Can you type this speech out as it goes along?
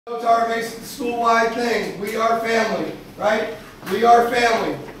Tar makes it the school-wide thing. We are family, right? We are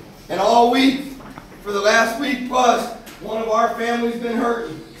family. And all week, for the last week plus, one of our family's been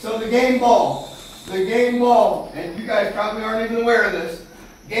hurting. So the game ball, and you guys probably aren't even aware of this,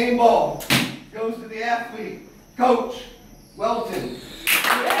 game ball goes to the athlete, Coach Welton.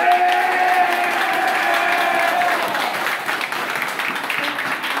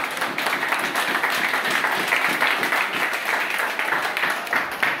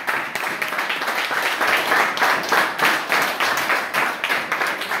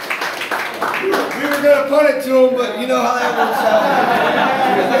 We were going to punt it to him, but you know how that works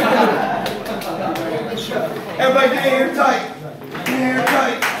out. Everybody get here tight. Get here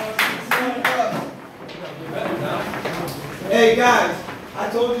tight. Hey guys, I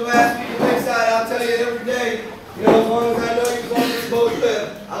told you last week at Lakeside, I'll tell you every day, you know, as long as I know you, as long as we both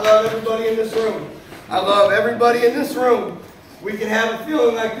live, I love everybody in this room. I love everybody in this room. We can have a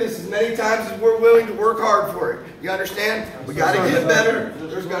feeling like this as many times as we're willing to work hard for it. You understand? We got to get better.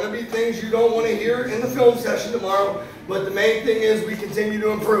 There's going to be things you don't want to hear in the film session tomorrow, but the main thing is we continue to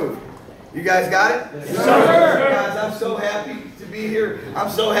improve. You guys got it? Yes, sir. Guys, I'm so happy to be here. I'm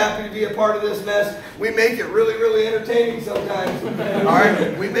so happy to be a part of this mess. We make it really, really entertaining sometimes. All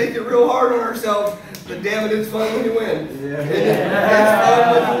right? We make it real hard on ourselves, but damn it, it's fun when you win. It's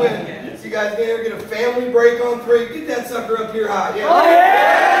fun when you win. So you guys get here, get a family break on 3. Get that sucker up here high.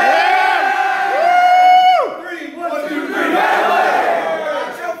 Yeah.